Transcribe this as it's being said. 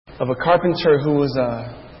of a carpenter who was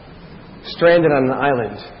stranded on an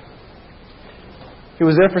island. He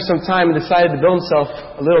was there for some time and decided to build himself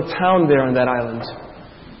a little town there on that island.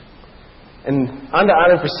 And on the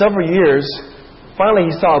island for several years, finally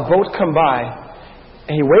he saw a boat come by,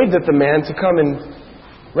 and he waved at the man to come and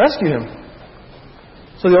rescue him.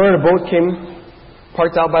 So the owner of the boat came,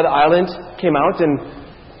 parked out by the island, came out, and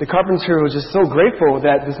the carpenter was just so grateful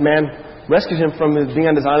that this man rescued him from being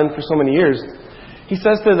on this island for so many years. He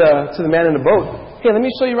says to the man in the boat, "Hey, let me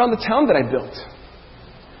show you around the town that I built."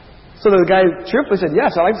 So the guy cheerfully said,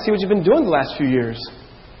 "Yes, I'd like to see what you've been doing the last few years."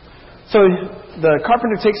 So the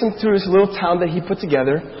carpenter takes him through this little town that he put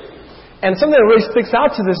together. And something that really sticks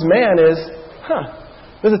out to this man is,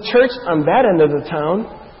 there's a church on that end of the town,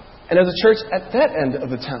 and there's a church at that end of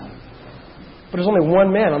the town. But there's only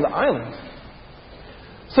one man on the island.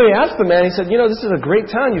 So he asked the man, he said, "This is a great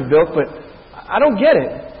town you've built, but I don't get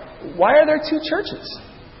it. Why are there two churches?"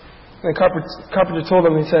 And the carpenter told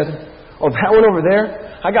him, he said, "Oh, that one over there?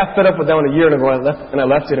 I got fed up with that one a year ago, and I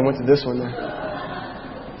left it and went to this one there."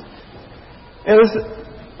 And this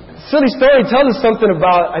silly story tells us something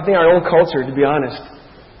about, I think, our own culture, to be honest.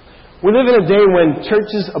 We live in a day when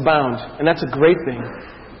churches abound, and that's a great thing.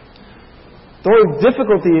 The only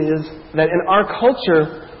difficulty is that in our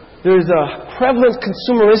culture, there's a prevalent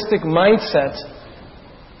consumeristic mindset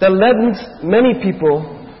that leads many people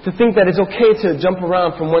to think that it's okay to jump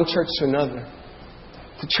around from one church to another,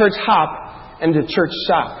 to church hop and to church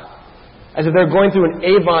shop, as if they're going through an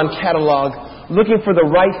Avon catalog looking for the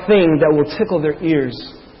right thing that will tickle their ears.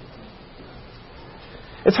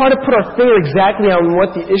 It's hard to put our finger exactly on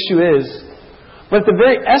what the issue is, but at the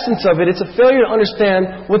very essence of it, it's a failure to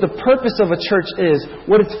understand what the purpose of a church is,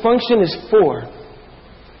 what its function is for.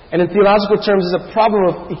 And in theological terms, it's a problem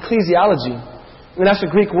of ecclesiology. And that's the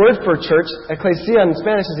Greek word for church. Ecclesia in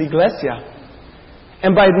Spanish is iglesia.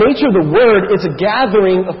 And by nature of the word, it's a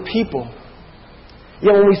gathering of people.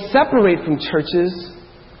 Yet when we separate from churches,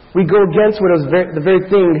 we go against what was the very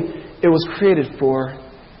thing it was created for,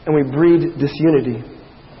 and we breed disunity.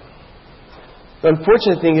 The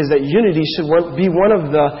unfortunate thing is that unity should be one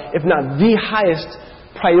of the, if not the highest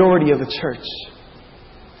priority of a church.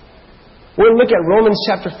 We're going to look at Romans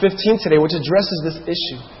chapter 15 today, which addresses this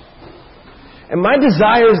issue. And my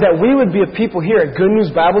desire is that we would be a people here at Good News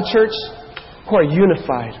Bible Church who are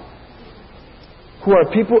unified, who are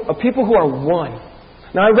a people who are one.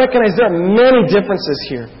 Now, I recognize there are many differences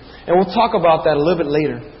here, and we'll talk about that a little bit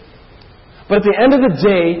later. But at the end of the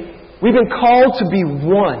day, we've been called to be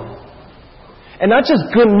one. And not just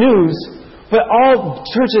Good News, but all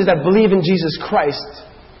churches that believe in Jesus Christ.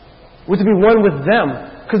 We're to be one with them,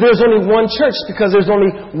 because there's only one church, because there's only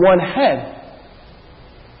one head.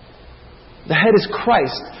 The head is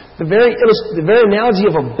Christ. The very analogy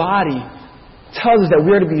of a body tells us that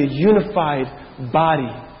we're to be a unified body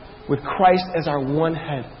with Christ as our one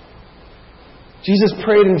head. Jesus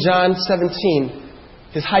prayed in John 17,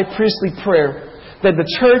 His high priestly prayer, that the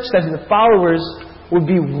church, that the followers would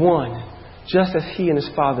be one, just as He and His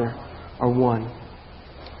Father are one.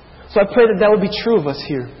 So I pray that would be true of us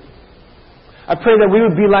here. I pray that we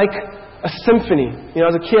would be like a symphony.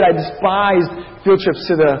 As a kid, I despised field trips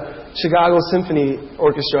to the Chicago Symphony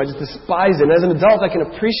Orchestra. I just despised it. And as an adult, I can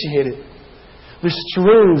appreciate it. There's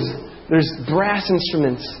strings, there's brass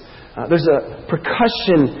instruments, there's a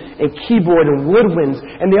percussion and keyboard and woodwinds,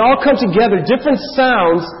 and they all come together, different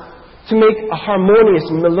sounds, to make a harmonious,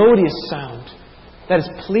 melodious sound that is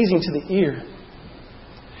pleasing to the ear.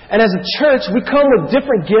 And as a church, we come with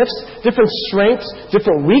different gifts, different strengths,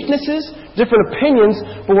 different weaknesses, different opinions,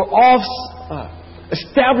 but we're all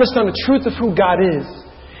established on the truth of who God is.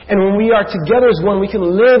 And when we are together as one, we can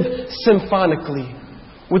live symphonically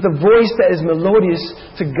with a voice that is melodious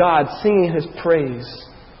to God, singing His praise.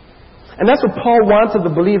 And that's what Paul wants of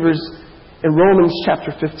the believers in Romans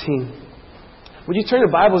chapter 15. Would you turn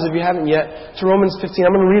your Bibles, if you haven't yet, to Romans 15?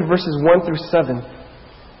 I'm going to read verses 1 through 7.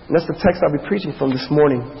 And that's the text I'll be preaching from this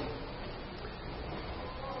morning.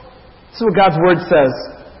 This is what God's Word says.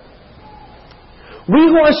 We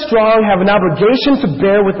who are strong have an obligation to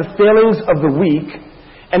bear with the failings of the weak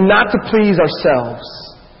and not to please ourselves.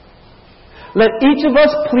 Let each of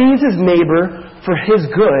us please his neighbor for his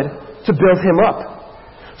good, to build him up.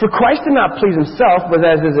 For Christ did not please Himself, but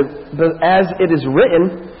as it is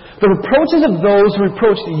written, the reproaches of those who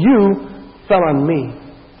reproached you fell on me.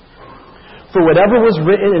 For whatever was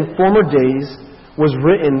written in former days was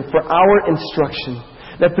written for our instruction,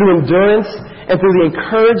 that through endurance and through the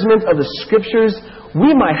encouragement of the Scriptures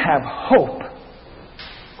we might have hope.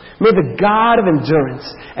 May the God of endurance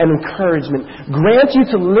and encouragement grant you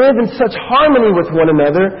to live in such harmony with one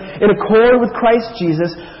another, in accord with Christ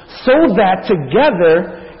Jesus, so that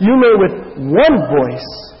together you may with one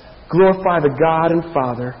voice glorify the God and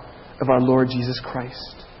Father of our Lord Jesus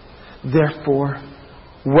Christ. Therefore,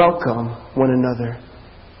 welcome one another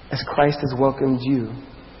as Christ has welcomed you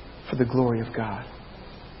for the glory of God.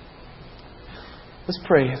 Let's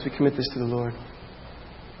pray as we commit this to the Lord.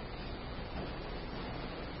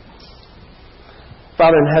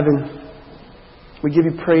 Father in heaven, we give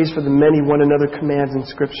you praise for the many one another commands in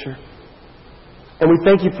Scripture. And we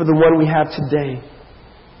thank you for the one we have today,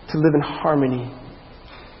 to live in harmony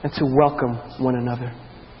and to welcome one another.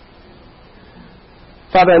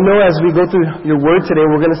 Father, I know as we go through your word today,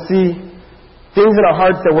 we're going to see things in our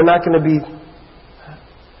hearts that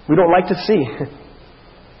we don't like to see.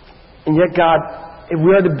 And yet, God, if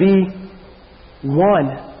we are to be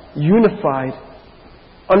one, unified,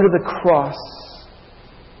 under the cross,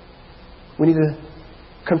 we need to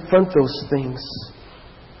confront those things.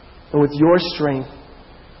 And with your strength,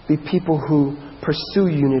 be people who pursue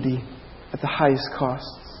unity at the highest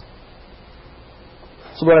costs.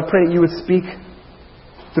 So Lord, I pray that you would speak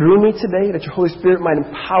through me today, that your Holy Spirit might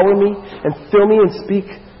empower me and fill me and speak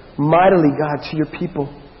mightily, God, to your people.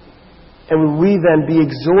 And we then be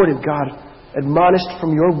exhorted, God, admonished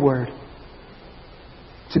from your word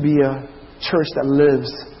to be a church that lives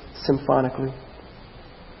symphonically.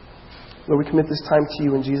 Lord, we commit this time to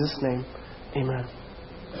you in Jesus' name. Amen.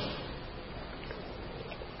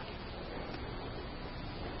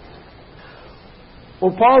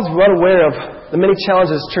 Well, Paul's well aware of the many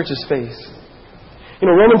challenges churches face.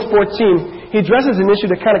 Romans 14, he addresses an issue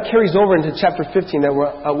that kind of carries over into chapter 15 that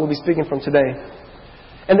we'll be speaking from today.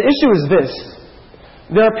 And the issue is this.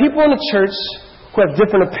 There are people in the church who have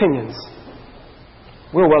different opinions.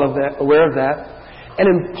 We're well aware of that. And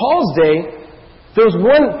in Paul's day, there was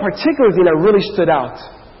one particular thing that really stood out.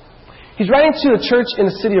 He's writing to a church in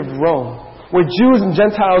the city of Rome, where Jews and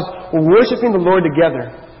Gentiles were worshiping the Lord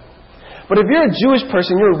together. But if you're a Jewish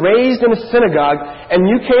person, you're raised in a synagogue, and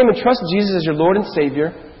you came and trusted Jesus as your Lord and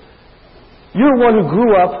Savior, you're one who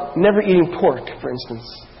grew up never eating pork, for instance.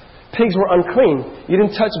 Pigs were unclean. You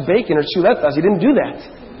didn't touch bacon or chuletas. You didn't do that.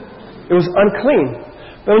 It was unclean.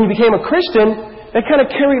 But when you became a Christian, that kind of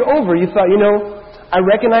carried over. You thought, I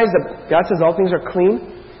recognize that God says all things are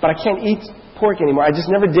clean, but I can't eat pork anymore. I just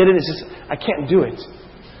never did it. It's just, I can't do it.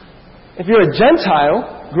 If you're a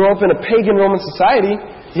Gentile, grew up in a pagan Roman society,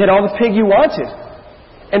 you had all the pig you wanted.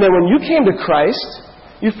 And then when you came to Christ,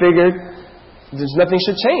 you figured, there's nothing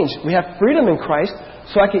should change. We have freedom in Christ,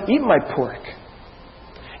 so I can eat my pork.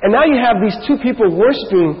 And now you have these two people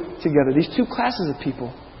worshiping together, these two classes of people.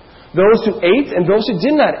 Those who ate and those who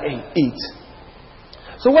did not eat.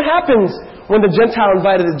 So what happens when the Gentile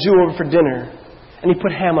invited a Jew over for dinner and he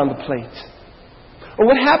put ham on the plate? Or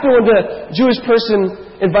what happened when the Jewish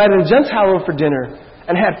person invited a Gentile over for dinner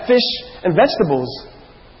and had fish and vegetables?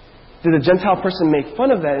 Did the Gentile person make fun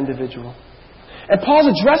of that individual? And Paul's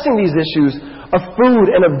addressing these issues of food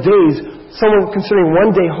and of days, someone considering one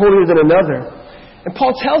day holier than another. And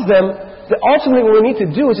Paul tells them that ultimately what we need to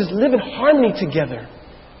do is just live in harmony together.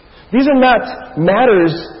 These are not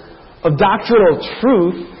matters of doctrinal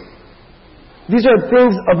truth. These are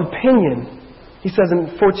things of opinion. He says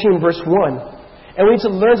in 14 verse 1. And we need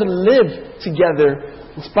to learn to live together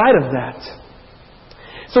in spite of that.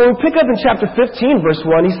 So when we pick up in chapter 15, verse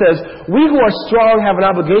 1, he says, we who are strong have an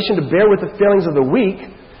obligation to bear with the failings of the weak.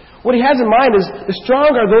 What he has in mind is the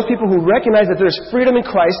strong are those people who recognize that there's freedom in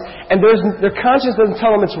Christ and their conscience doesn't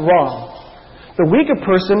tell them it's wrong. The weaker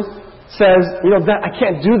person says, that I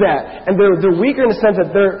can't do that. And they're weaker in the sense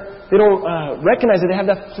that they don't recognize that they have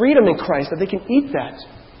that freedom in Christ, that they can eat that.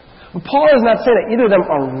 But Paul is not saying that either of them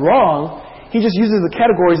are wrong. He just uses the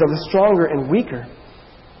categories of the stronger and weaker.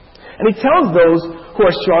 And he tells those who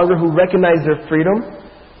are stronger, who recognize their freedom,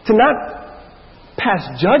 to not pass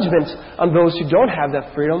judgment on those who don't have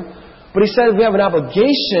that freedom. But he says we have an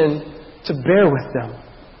obligation to bear with them,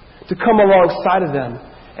 to come alongside of them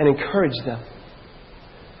and encourage them.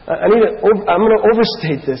 I'm going to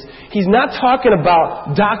overstate this. He's not talking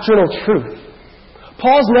about doctrinal truth.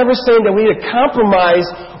 Paul's never saying that we need to compromise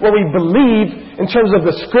what we believe in terms of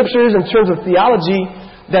the Scriptures, in terms of theology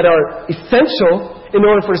that are essential in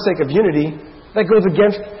order for the sake of unity. That goes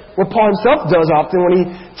against what Paul himself does often when he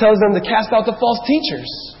tells them to cast out the false teachers.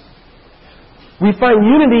 We find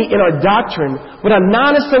unity in our doctrine, but on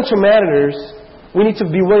non-essential matters, we need to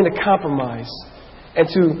be willing to compromise and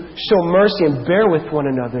to show mercy and bear with one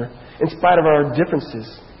another in spite of our differences.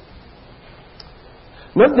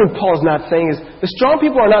 Another thing Paul's not saying is the strong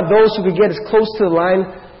people are not those who can get as close to the line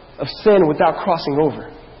of sin without crossing over.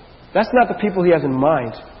 That's not the people he has in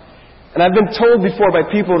mind. And I've been told before by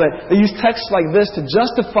people that they use texts like this to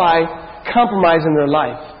justify compromise in their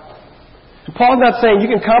life. And Paul's not saying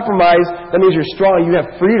you can compromise, that means you're strong, you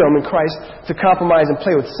have freedom in Christ to compromise and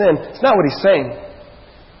play with sin. It's not what he's saying.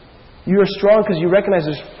 You are strong because you recognize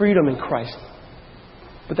there's freedom in Christ.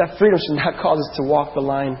 But that freedom should not cause us to walk the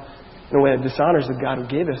line in a way that dishonors the God who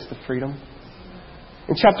gave us the freedom.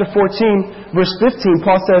 In chapter 14, verse 15,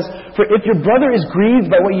 Paul says, "For if your brother is grieved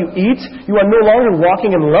by what you eat, you are no longer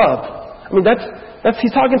walking in love." I mean,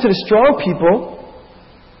 he's talking to the strong people.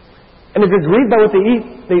 And if you're grieved by what they eat,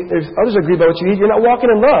 if others are grieved by what you eat, you're not walking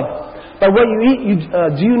in love. By what you eat,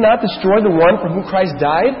 do you not destroy the one for whom Christ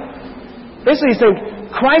died? Basically, he's saying,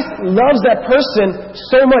 Christ loves that person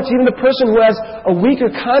so much, even the person who has a weaker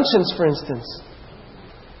conscience, for instance.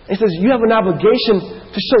 He says, you have an obligation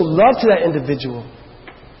to show love to that individual.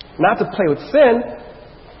 Not to play with sin,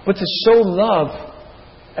 but to show love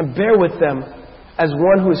and bear with them as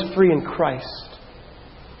one who is free in Christ.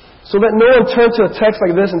 So let no one turn to a text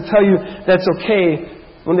like this and tell you that it's okay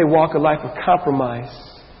when they walk a life of compromise,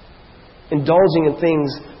 indulging in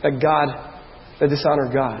things that dishonor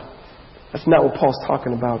God. That's not what Paul's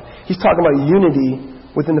talking about. He's talking about unity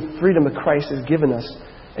within the freedom that Christ has given us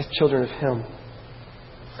as children of Him.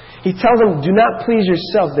 He tells them, do not please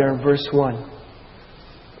yourself there in verse 1.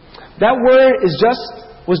 That word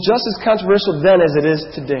was just as controversial then as it is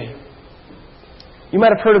today. You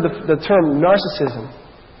might have heard of the term narcissism.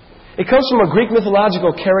 It comes from a Greek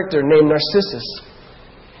mythological character named Narcissus.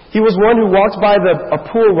 He was one who walked by a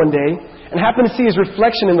pool one day and happened to see his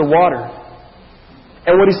reflection in the water.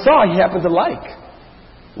 And what he saw, he happened to like.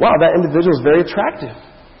 Wow, that individual is very attractive.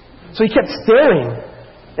 So he kept staring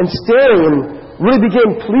and really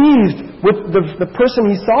became pleased with the person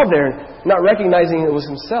he saw there, not recognizing it was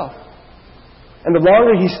himself. And the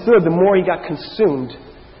longer he stood, the more he got consumed,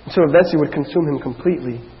 until eventually it would consume him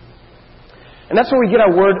completely. And that's where we get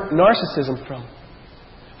our word narcissism from.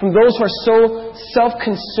 From those who are so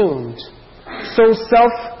self-consumed, so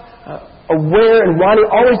self-aware and wanting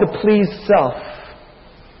always to please self.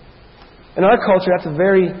 In our culture, that's a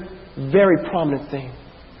very, very prominent thing.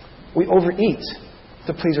 We overeat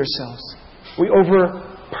to please ourselves. We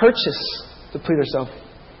over-purchase to please ourselves.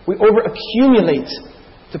 We over-accumulate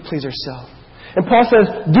to please ourselves. And Paul says,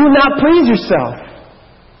 do not please yourself.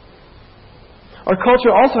 Our culture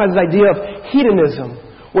also has this idea of hedonism,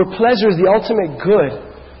 where pleasure is the ultimate good.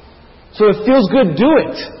 So if it feels good, do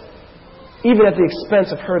it, even at the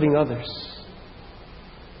expense of hurting others.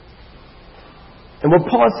 And what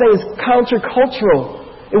Paul is saying is countercultural.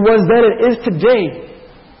 It was then, it is today.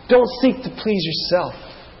 Don't seek to please yourself.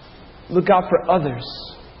 Look out for others.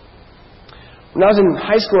 When I was in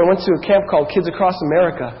high school, I went to a camp called Kids Across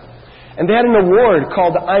America. And they had an award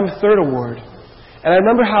called the I'm Third Award. And I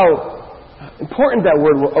remember how important that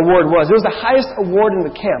award was. It was the highest award in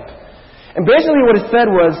the camp. And basically what it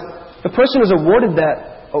said was, the person who was awarded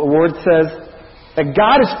that award says that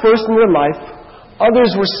God is first in their life,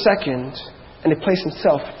 others were second, and He placed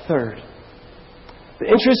Himself third. The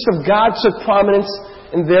interests of God took prominence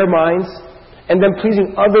in their minds, and then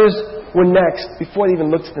pleasing others were next before they even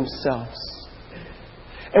looked at themselves.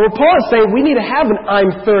 And what Paul is saying, we need to have an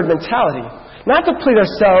I'm third mentality. Not to please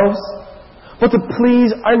ourselves, but to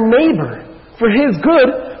please our neighbor for his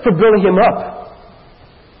good, for building him up.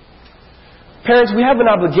 Parents, we have an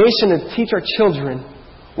obligation to teach our children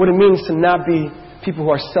what it means to not be people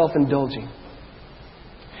who are self-indulging.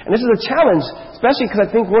 And this is a challenge, especially because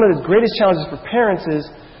I think one of the greatest challenges for parents is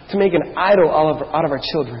to make an idol out of our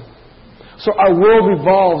children. So our world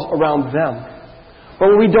revolves around them.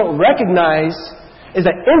 But what we don't recognize is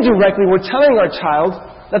that indirectly we're telling our child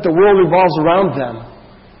that the world revolves around them.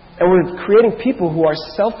 And we're creating people who are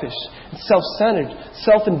selfish, self-centered,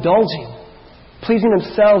 self-indulging, pleasing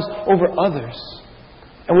themselves over others.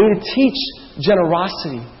 And we need to teach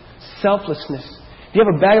generosity, selflessness. If you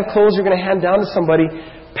have a bag of clothes you're going to hand down to somebody,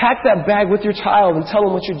 pack that bag with your child and tell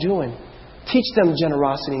them what you're doing. Teach them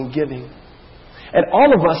generosity and giving. And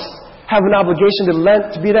all of us have an obligation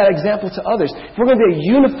to be that example to others. If we're going to be a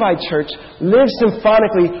unified church, live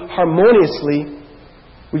symphonically, harmoniously,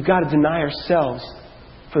 we've got to deny ourselves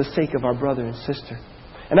for the sake of our brother and sister.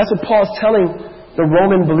 And that's what Paul is telling the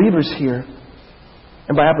Roman believers here.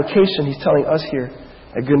 And by application, he's telling us here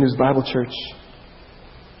at Good News Bible Church.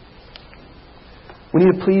 We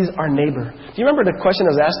need to please our neighbor. Do you remember the question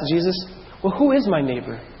that was asked to Jesus? Well, who is my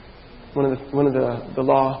neighbor? One of the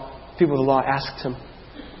people of the law asked him.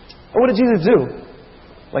 And what did Jesus do?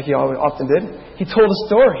 Like he often did. He told a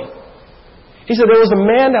story. He said there was a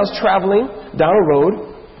man that was traveling down a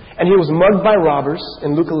road, and he was mugged by robbers.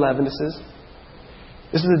 In Luke 11, this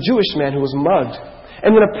is a Jewish man who was mugged.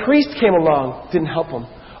 And then a priest came along, didn't help him.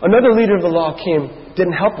 Another leader of the law came,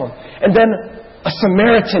 didn't help him. And then a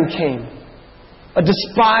Samaritan came, a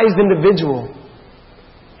despised individual.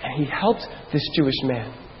 And he helped this Jewish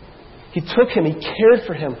man. He took him, he cared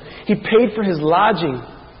for him, he paid for his lodging.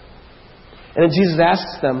 And then Jesus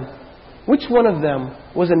asks them, which one of them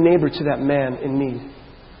was a neighbor to that man in need?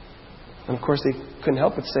 And of course they couldn't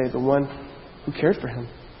help but say, the one who cared for him.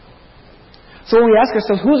 So when we ask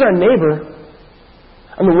ourselves, who's our neighbor?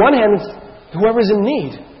 On the one hand, it's whoever's in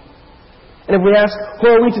need. And if we ask, who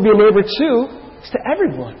are we to be a neighbor to? It's to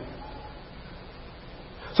everyone.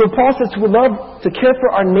 So Paul says to love, to care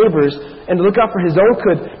for our neighbors and to look out for his own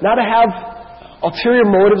good, not to have ulterior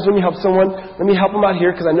motives when you help someone. Let me help them out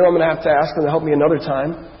here because I know I'm going to have to ask them to help me another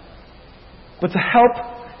time. But to help,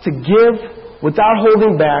 to give without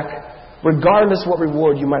holding back, regardless what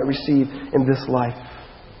reward you might receive in this life.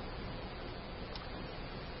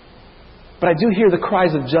 But I do hear the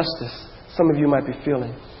cries of justice some of you might be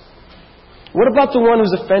feeling. What about the one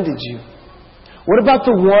who's offended you? What about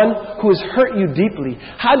the one who has hurt you deeply?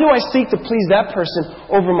 How do I seek to please that person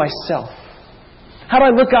over myself? How do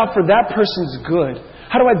I look out for that person's good?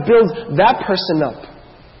 How do I build that person up?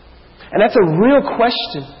 And that's a real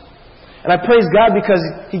question. And I praise God because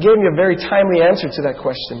He gave me a very timely answer to that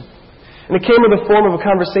question. And it came in the form of a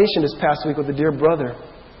conversation this past week with a dear brother.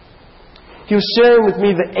 He was sharing with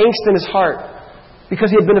me the angst in his heart because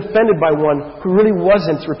he had been offended by one who really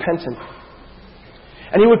wasn't repentant.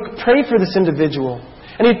 And he would pray for this individual.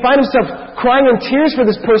 And he'd find himself crying in tears for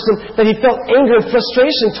this person that he felt anger and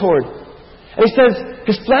frustration toward. And he says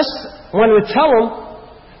his flesh wanted to tell him,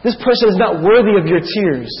 this person is not worthy of your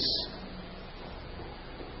tears.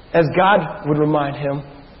 As God would remind him,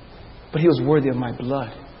 but he was worthy of my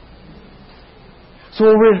blood. So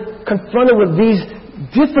when we're confronted with these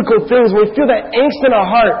difficult things, when we feel that angst in our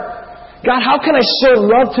heart, God, how can I show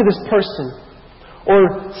love to this person?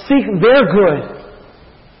 Or seek their good?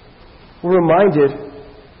 We're reminded,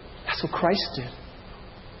 that's what Christ did.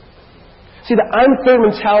 See, the I'm third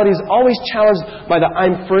mentality is always challenged by the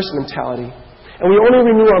I'm first mentality. And we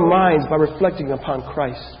only renew our minds by reflecting upon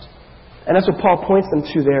Christ. And that's what Paul points them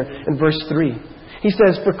to there in verse 3. He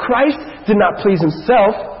says, for Christ did not please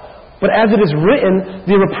himself, but as it is written,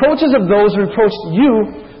 the reproaches of those who reproached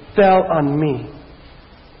you fell on me.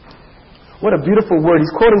 What a beautiful word.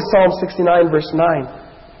 He's quoting Psalm 69, verse 9.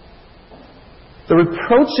 The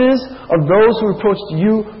reproaches of those who reproached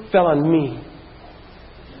you fell on me.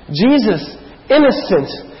 Jesus, innocent,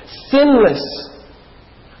 sinless,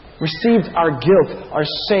 received our guilt, our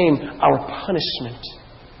shame, our punishment.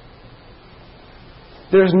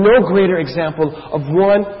 There is no greater example of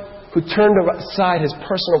one who turned aside his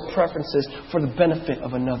personal preferences for the benefit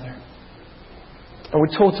of another. And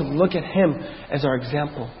we're told to look at him as our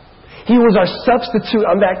example. He was our substitute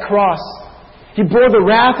on that cross. He bore the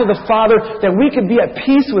wrath of the Father that we could be at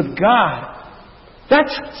peace with God.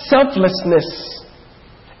 That's selflessness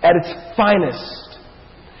at its finest.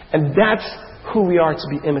 And that's who we are to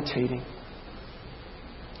be imitating.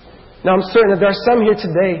 Now I'm certain that there are some here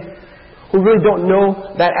today who really don't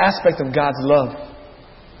know that aspect of God's love.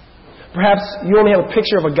 Perhaps you only have a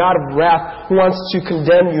picture of a God of wrath who wants to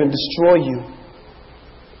condemn you and destroy you.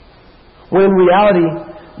 When in reality,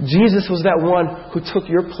 Jesus was that one who took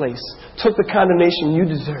your place, took the condemnation you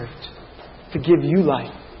deserved to give you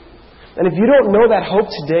life. And if you don't know that hope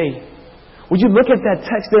today, would you look at that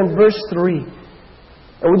text there in verse 3?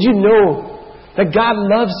 And would you know that God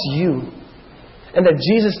loves you and that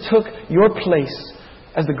Jesus took your place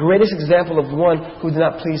as the greatest example of one who did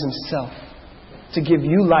not please himself to give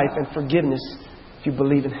you life and forgiveness if you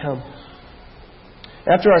believe in him.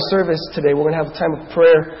 After our service today, we're going to have a time of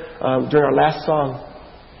prayer during our last song.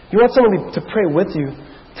 If you want somebody to pray with you,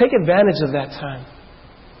 take advantage of that time.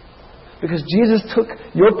 Because Jesus took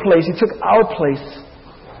your place, He took our place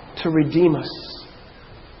to redeem us.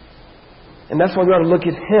 And that's why we ought to look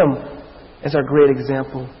at Him as our great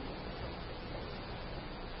example.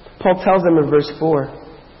 Paul tells them in verse 4,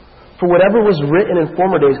 for whatever was written in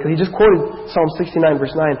former days, because he just quoted Psalm 69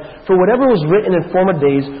 verse 9, for whatever was written in former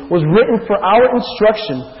days was written for our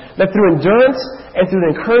instruction, that through endurance and through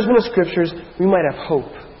the encouragement of Scriptures we might have hope.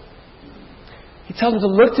 He tells them to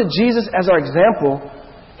look to Jesus as our example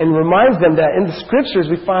and reminds them that in the Scriptures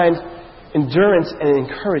we find endurance and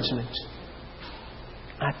encouragement.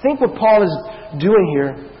 I think what Paul is doing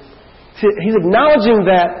here, he's acknowledging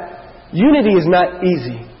that unity is not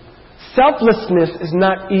easy. Selflessness is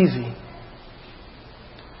not easy.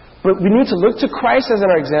 But we need to look to Christ as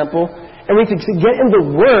our example, and we need to get in the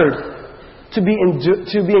Word to be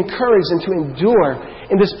encouraged and to endure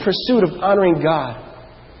in this pursuit of honoring God.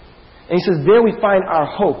 And he says, there we find our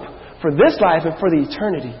hope for this life and for the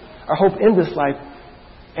eternity. Our hope in this life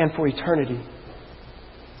and for eternity.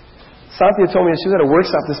 Cynthia told me that she was at a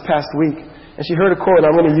workshop this past week, and she heard a quote,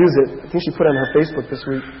 and I'm going to use it. I think she put it on her Facebook this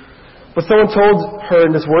week. But someone told her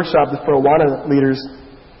in this workshop for Awana leaders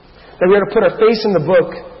that we are to put our face in the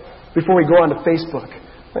book before we go onto Facebook.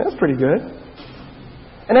 Man, that's pretty good.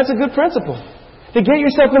 And that's a good principle. To get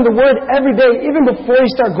yourself in the Word every day, even before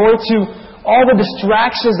you start going to all the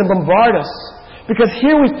distractions that bombard us. Because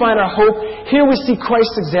here we find our hope. Here we see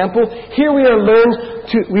Christ's example. Here we learn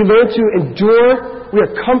to endure. We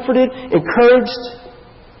are comforted, encouraged.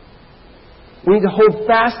 We need to hold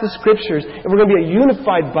fast the Scriptures, and we're going to be a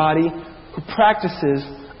unified body who practices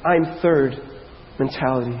I'm third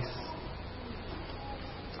mentalities.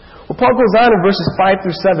 Well, Paul goes on in verses 5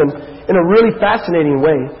 through 7 in a really fascinating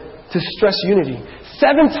way to stress unity.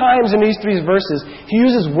 7 times in these 3 verses, he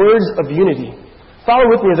uses words of unity. Follow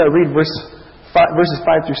with me as I read verses 5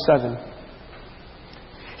 through 7.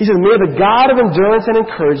 He says, may the God of endurance and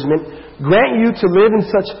encouragement grant you to live in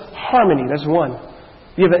such harmony. That's one.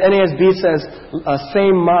 You have an NASB says,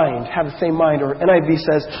 same mind, have the same mind, or NIV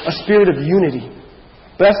says, a spirit of unity.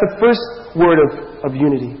 But that's the first word of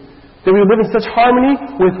unity. That we live in such harmony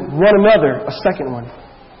with one another, a second one.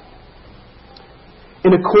 In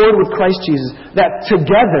accord with Christ Jesus, that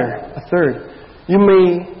together, a third, you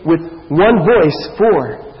may, with one voice,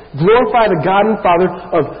 4, glorify the God and Father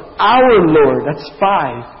of our Lord, that's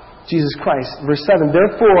 5, Jesus Christ. Verse 7,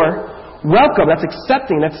 therefore, welcome, that's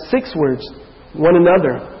accepting, that's 6 words, one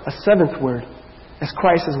another, a 7th word, as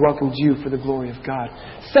Christ has welcomed you for the glory of God.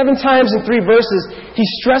 7 times in 3 verses, he's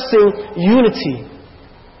stressing unity.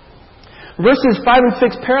 Verses 5 and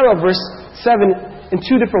 6 parallel verse 7 in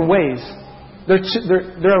 2 different ways. There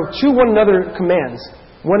are 2 one another commands,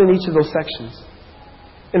 one in each of those sections.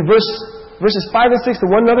 In verses 5 and 6, the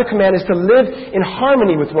one another command is to live in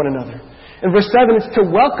harmony with one another. In verse 7, it's to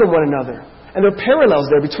welcome one another. And there are parallels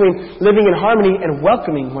there between living in harmony and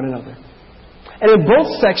welcoming one another. And in both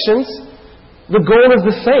sections, the goal is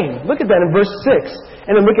the same. Look at that in verse 6.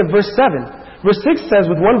 And then look at verse 7. Verse 6 says,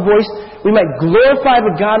 with one voice, we might glorify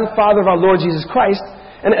the God and Father of our Lord Jesus Christ.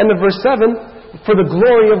 And in verse 7, for the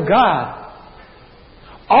glory of God.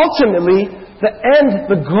 Ultimately, the end,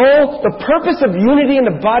 the goal, the purpose of unity in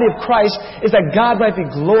the body of Christ is that God might be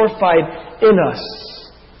glorified in us.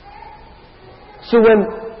 So when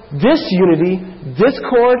disunity,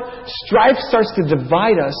 discord, strife starts to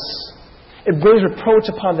divide us, it brings reproach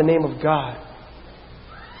upon the name of God.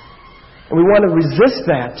 And we want to resist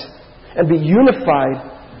that and be unified,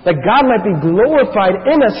 that God might be glorified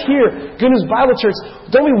in us here. Good News Bible Church,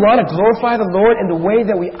 don't we want to glorify the Lord in the way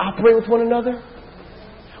that we operate with one another?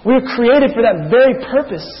 We are created for that very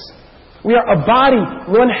purpose. We are a body,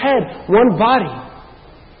 one head, one body.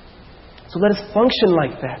 So let us function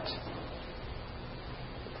like that.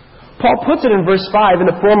 Paul puts it in verse 5 in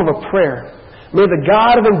the form of a prayer. May the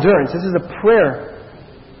God of endurance, this is a prayer,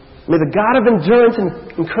 may the God of endurance and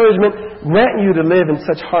encouragement grant you to live in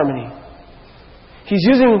such harmony. He's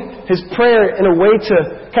using his prayer in a way to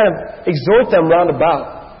kind of exhort them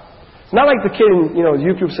roundabout. It's not like the kid in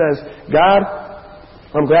youth group says, God,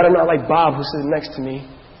 I'm glad I'm not like Bob who's sitting next to me.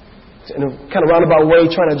 In a kind of roundabout way,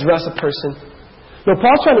 trying to address a person. No,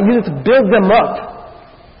 Paul's trying to use it to build them up.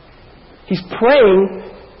 He's praying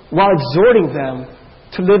while exhorting them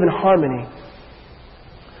to live in harmony.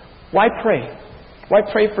 Why pray? Why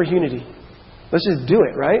pray for unity? Let's just do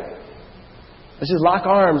it, right? Let's just lock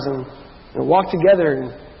arms and walk together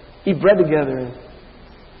and eat bread together. And,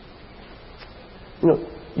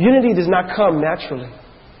 unity does not come naturally.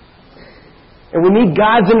 And we need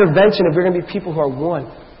God's intervention if we're going to be people who are one.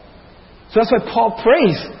 So that's why Paul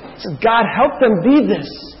prays. He says, God, help them be this.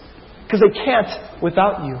 Because they can't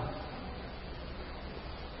without you.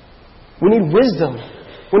 We need wisdom.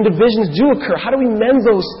 When divisions do occur, how do we mend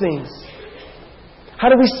those things? How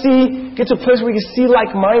do we get to a place where we can see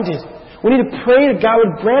like-minded? We need to pray that God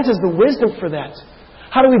would grant us the wisdom for that.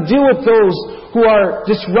 How do we deal with those who are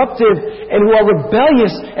disruptive and who are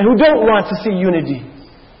rebellious and who don't want to see unity?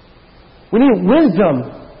 We need wisdom.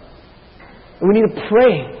 And we need to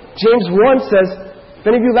pray. James 1 says, if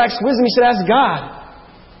any of you lacks wisdom, you should ask God,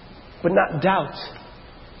 but not doubt.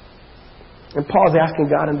 And Paul's asking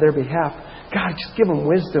God on their behalf, God, just give them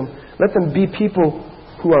wisdom. Let them be people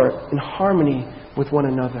who are in harmony with one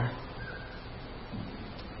another.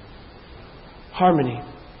 Harmony.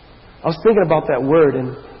 I was thinking about that word,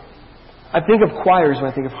 and I think of choirs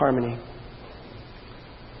when I think of harmony.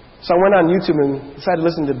 So I went on YouTube and decided to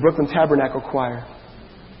listen to Brooklyn Tabernacle Choir.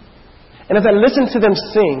 And as I listened to them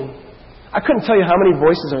sing, I couldn't tell you how many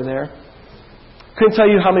voices are there. Couldn't tell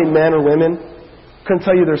you how many men or women. Couldn't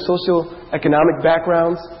tell you their socioeconomic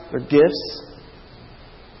backgrounds, their gifts,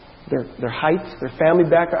 their height, their family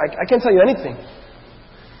background. I can't tell you anything.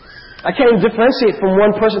 I can't even differentiate from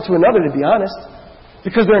one person to another, to be honest,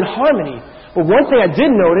 because they're in harmony. But one thing I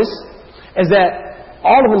did notice is that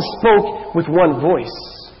all of them spoke with one voice.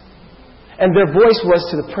 And their voice was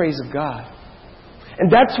to the praise of God. And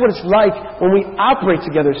that's what it's like when we operate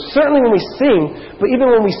together. Certainly when we sing, but even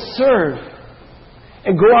when we serve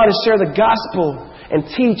and go out and share the gospel and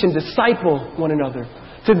teach and disciple one another.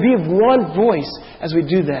 To be of one voice as we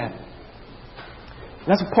do that. And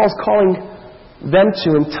that's what Paul's calling them to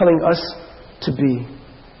and telling us to be.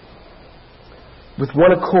 With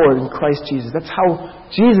one accord in Christ Jesus. That's how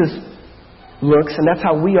Jesus looks, and that's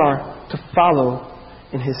how we are to follow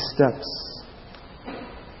in His steps.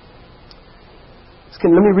 Let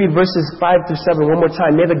me read verses 5 through 7 one more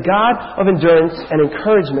time. May the God of endurance and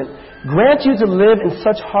encouragement grant you to live in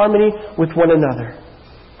such harmony with one another,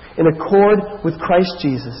 in accord with Christ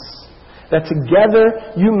Jesus, that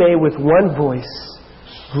together you may with one voice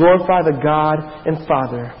glorify the God and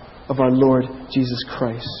Father of our Lord Jesus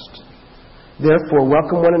Christ. Therefore,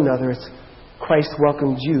 welcome one another as Christ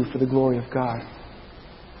welcomed you for the glory of God.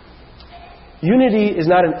 Unity is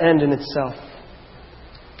not an end in itself.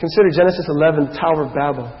 Consider Genesis 11, the Tower of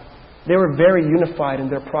Babel. They were very unified in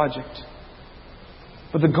their project.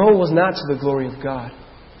 But the goal was not to the glory of God.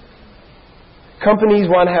 Companies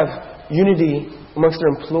want to have unity amongst their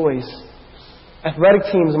employees.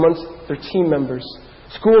 Athletic teams amongst their team members.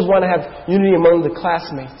 Schools want to have unity among the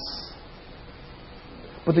classmates.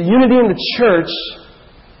 But the unity in the church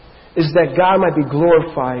is that God might be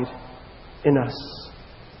glorified in us.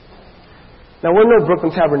 Now, we're no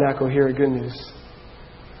Brooklyn Tabernacle here at Good News.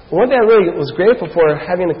 One thing I really was grateful for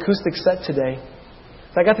having an acoustic set today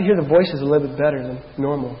is I got to hear the voices a little bit better than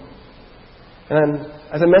normal. And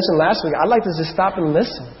as I mentioned last week, I'd like to just stop and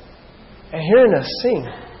listen and hearing us sing.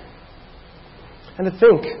 And to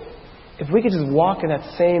think, if we could just walk in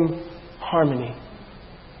that same harmony,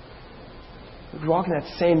 walk in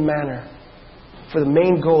that same manner for the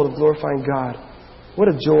main goal of glorifying God, what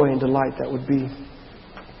a joy and delight that would be.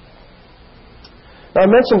 Now, I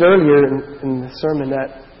mentioned earlier in the sermon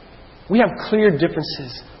that we have clear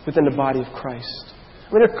differences within the body of Christ.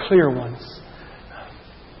 I mean, they're clear ones.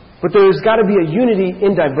 But there's got to be a unity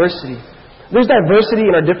in diversity. There's diversity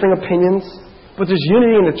in our differing opinions, but there's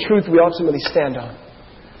unity in the truth we ultimately stand on.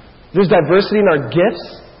 There's diversity in our gifts,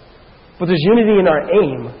 but there's unity in our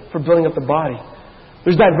aim for building up the body.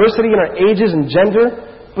 There's diversity in our ages and gender,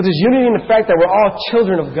 but there's unity in the fact that we're all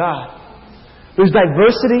children of God. There's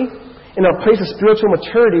diversity in our place of spiritual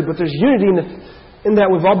maturity, but there's unity in that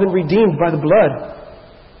we've all been redeemed by the blood.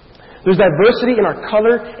 There's diversity in our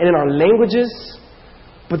color and in our languages,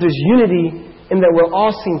 but there's unity in that we're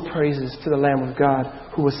all sing praises to the Lamb of God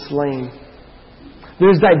who was slain.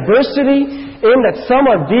 There's diversity in that some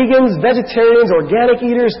are vegans, vegetarians, organic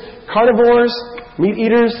eaters, carnivores, meat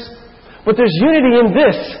eaters, but there's unity in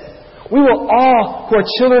this. We will all, who are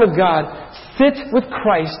children of God, sit with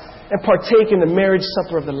Christ and partake in the marriage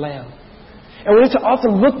supper of the Lamb. And we need to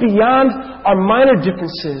often look beyond our minor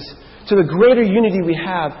differences to the greater unity we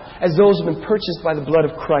have as those who have been purchased by the blood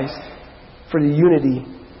of Christ for the unity,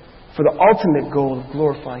 for the ultimate goal of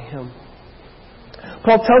glorifying Him.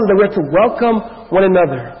 Paul tells us that we have to welcome one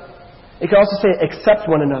another. It can also say accept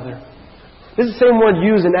one another. This is the same word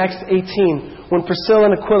used in Acts 18 when Priscilla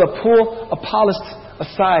and Aquila pull Apollos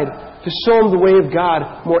aside to show him the way of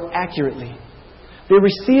God more accurately. They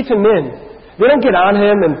receive him in. They don't get on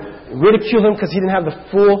him and ridicule him because he didn't have the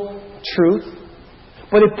full truth.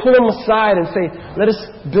 But they pull him aside and say, let us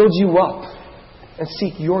build you up and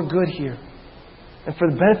seek your good here. And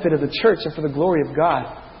for the benefit of the church and for the glory of God.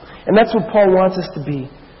 And that's what Paul wants us to be.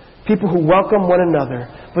 People who welcome one another.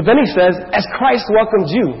 But then he says, as Christ welcomed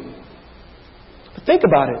you. But think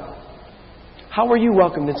about it. How were you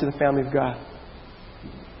welcomed into the family of God?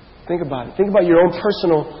 Think about it. Think about your own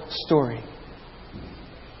personal story.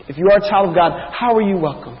 If you are a child of God, how are you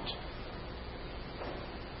welcomed?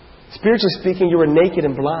 Spiritually speaking, you were naked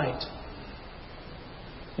and blind.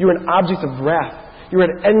 You were an object of wrath. You were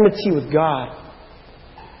at enmity with God.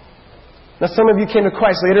 Now, some of you came to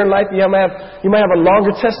Christ later in life. You might have a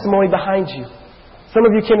longer testimony behind you. Some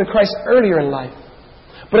of you came to Christ earlier in life.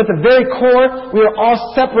 But at the very core, we are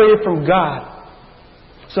all separated from God.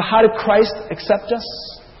 So how did Christ accept us?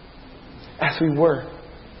 As we were.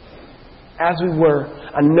 As we were,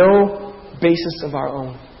 on no basis of our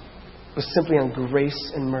own, but simply on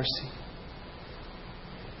grace and mercy.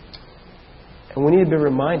 And we need to be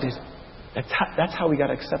reminded that that's how we got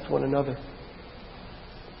to accept one another.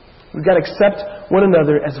 We've got to accept one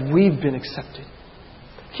another as we've been accepted.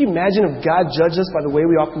 Can you imagine if God judged us by the way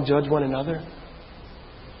we often judge one another?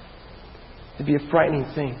 It'd be a frightening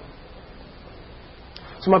thing.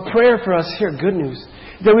 So my prayer for us here, good news, is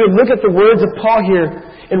that we would look at the words of Paul here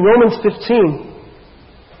in Romans 15,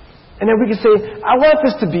 and then we can say, I want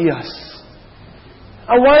this to be us.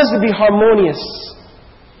 I want us to be harmonious,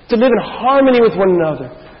 to live in harmony with one another,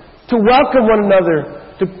 to welcome one another,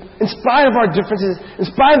 in spite of our differences, in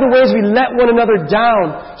spite of the ways we let one another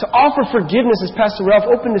down, to offer forgiveness, as Pastor Ralph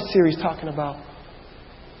opened this series talking about.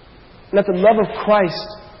 And that the love of Christ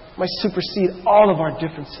might supersede all of our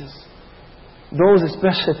differences. Those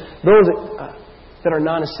that are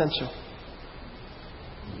non-essential.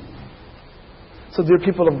 So, dear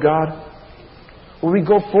people of God, when we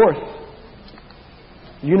go forth,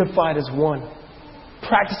 unified as one,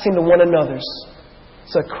 practicing the one another's,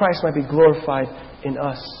 so that Christ might be glorified in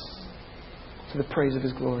us, to the praise of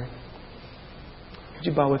His glory. Would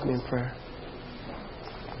you bow with me in prayer?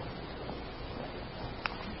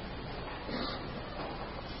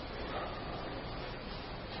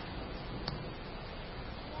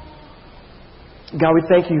 God, we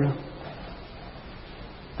thank You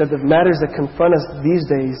that the matters that confront us these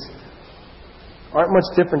days aren't much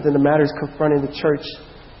different than the matters confronting the church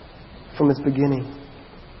from its beginning.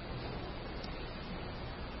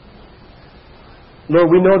 Lord,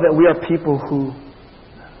 we know that we are people who,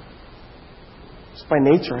 just by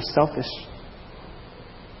nature, are selfish.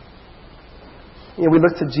 You know, we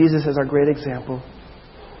look to Jesus as our great example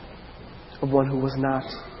of one who was not.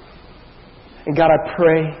 And God, I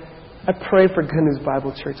pray for Good News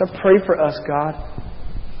Bible Church. I pray for us, God.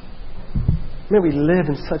 May we live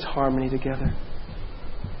in such harmony together.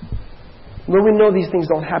 Lord, we know these things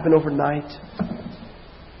don't happen overnight.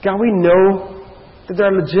 God, we know that there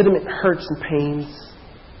are legitimate hurts and pains.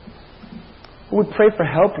 We pray for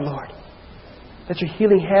help, Lord, that Your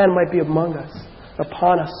healing hand might be among us,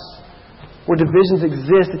 upon us. Where divisions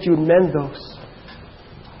exist, that You would mend those.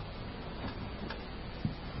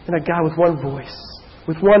 And that, God, with one voice,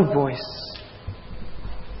 we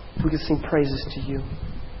can sing praises to You.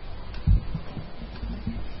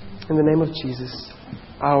 In the name of Jesus,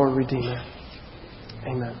 our Redeemer.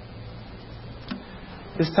 Amen.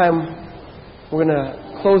 This time, we're going to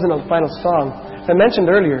close in a final song. As I mentioned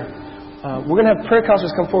earlier, we're going to have prayer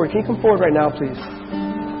counselors come forward. Can you come forward right now, please?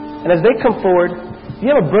 And as they come forward, if you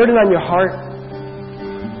have a burden on your heart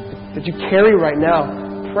that you carry right now,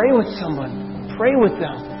 pray with someone. Pray with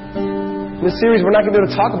them. In this series, we're not going to be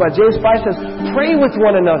able to talk about it. James 5 says, pray with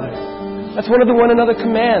one another. That's one of the one another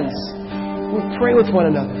commands. We pray with one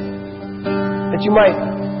another. That you might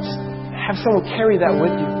have someone carry that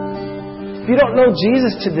with you. If you don't know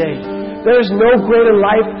Jesus today, there is no greater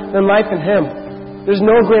life than life in Him. There's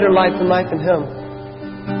no greater life than life in Him.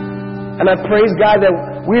 And I praise God that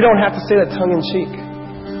we don't have to say that tongue-in-cheek.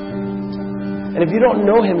 And if you don't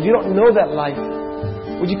know Him, if you don't know that life,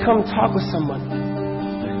 would you come talk with someone?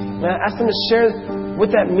 And I ask them to share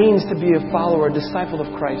what that means to be a follower, a disciple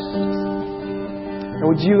of Christ. And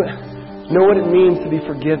would you know what it means to be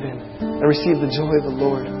forgiven and receive the joy of the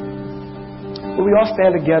Lord? Will we all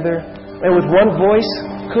stand together and with one voice,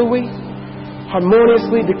 could we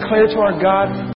harmoniously declare to our God,